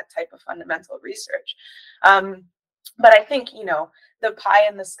doing that type of fundamental research. But I think, the pie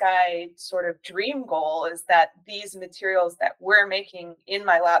in the sky sort of dream goal is that these materials that we're making in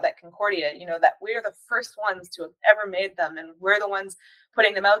my lab at Concordia, that we're the first ones to have ever made them, and we're the ones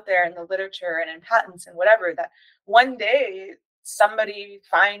putting them out there in the literature and in patents and whatever, that one day somebody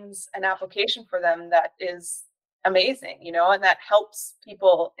finds an application for them that is amazing, and that helps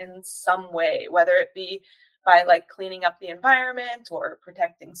people in some way, whether it be by like cleaning up the environment or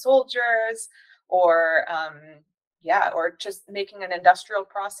protecting soldiers or or just making an industrial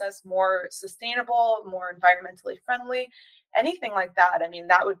process more sustainable, more environmentally friendly, anything like that. I mean,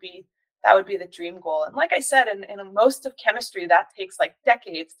 that would be the dream goal. And like I said, in most of chemistry, that takes like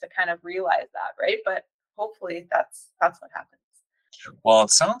decades to kind of realize that, right? But hopefully that's what happens. Well,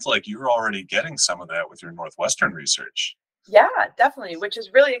 it sounds like you're already getting some of that with your Northwestern research. Yeah, definitely, which is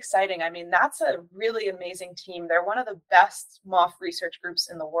really exciting. I mean, that's a really amazing team. They're one of the best MOF research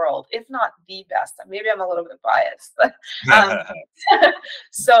groups in the world, if not the best. Maybe I'm a little bit biased, but um,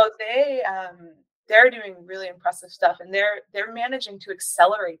 so they're doing really impressive stuff, and they're managing to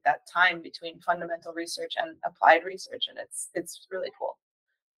accelerate that time between fundamental research and applied research, and it's really cool.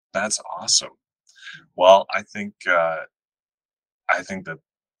 That's awesome. Well, I think that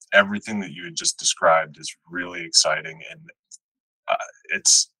everything that you had just described is really exciting, and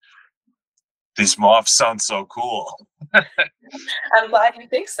it's these moths sound so cool. I'm glad you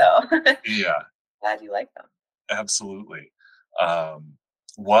think so. Yeah, Glad you like them. absolutely. Um,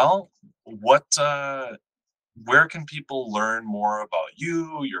 well, what? Where can people learn more about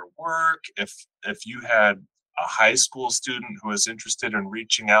you, your work? If you had a high school student who is interested in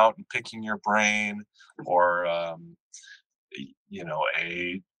reaching out and picking your brain, or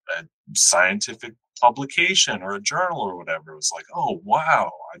a scientific publication or a journal or whatever, it was like, oh wow,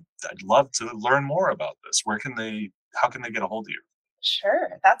 I'd love to learn more about this. How can they get a hold of you?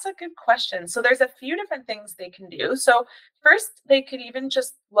 Sure, that's a good question. So there's a few different things they can do. So first, they could even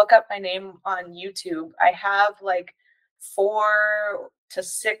just look up my name on YouTube. I have like 4 to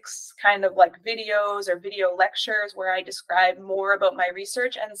 6 kind of like videos or video lectures where I describe more about my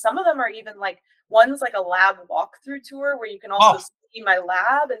research, and some of them are even like one's like a lab walkthrough tour where you can also Oh, see my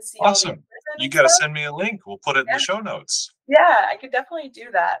lab and see all the awesome. equipment You and got to stuff. send me a link. We'll put it in the Yeah. show notes. Yeah, I could definitely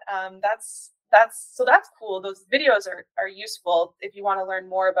do that. That's cool. Those videos are useful if you want to learn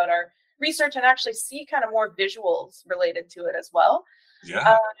more about our research and actually see kind of more visuals related to it as well.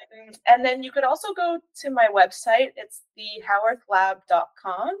 Yeah. And then you could also go to my website. It's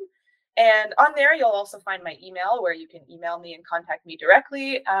thehowarthlab.com. And on there, you'll also find my email where you can email me and contact me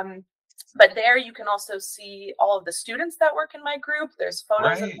directly. But there you can also see all of the students that work in my group. There's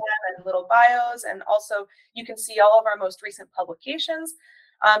photos of them Right. and little bios, and also you can see all of our most recent publications.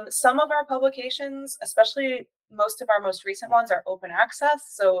 Some of our publications, especially most of our most recent ones, are open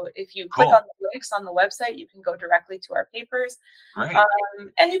access. So if you click on Cool. the links on the website, you can go directly to our papers. Great.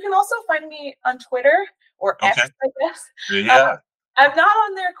 And you can also find me on Twitter or Okay. X, I guess. Um, Yeah. I'm not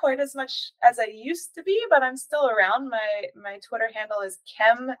on there quite as much as I used to be, but I'm still around. My Twitter handle is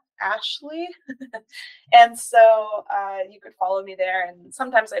Chem Ashley, and so you could follow me there. And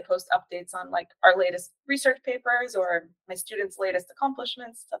sometimes I post updates on like our latest research papers or my students' latest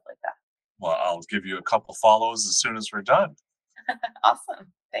accomplishments, stuff like that. Well, I'll give you a couple follows as soon as we're done.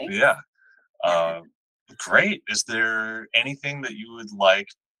 Awesome, thanks. Yeah. Uh, Great. Is there anything that you would like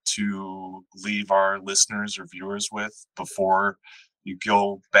to leave our listeners or viewers with before you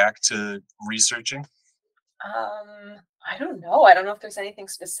go back to researching? I don't know. I don't know if there's anything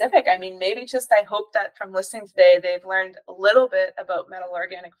specific. I mean, maybe just I hope that from listening today, they've learned a little bit about metal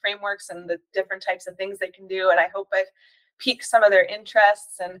organic frameworks and the different types of things they can do. And I hope I've piqued some of their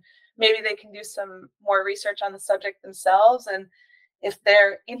interests, and maybe they can do some more research on the subject themselves. And if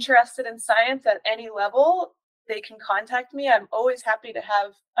they're interested in science at any level, they can contact me. I'm always happy to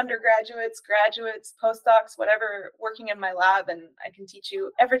have undergraduates, graduates, postdocs, whatever working in my lab, and I can teach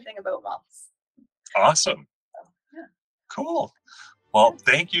you everything about moths. Awesome. So, yeah. Cool. Well,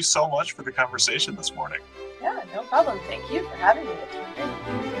 thank you so much for the conversation this morning. Yeah, no problem. Thank you for having me. It's been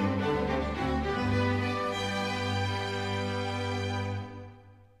great.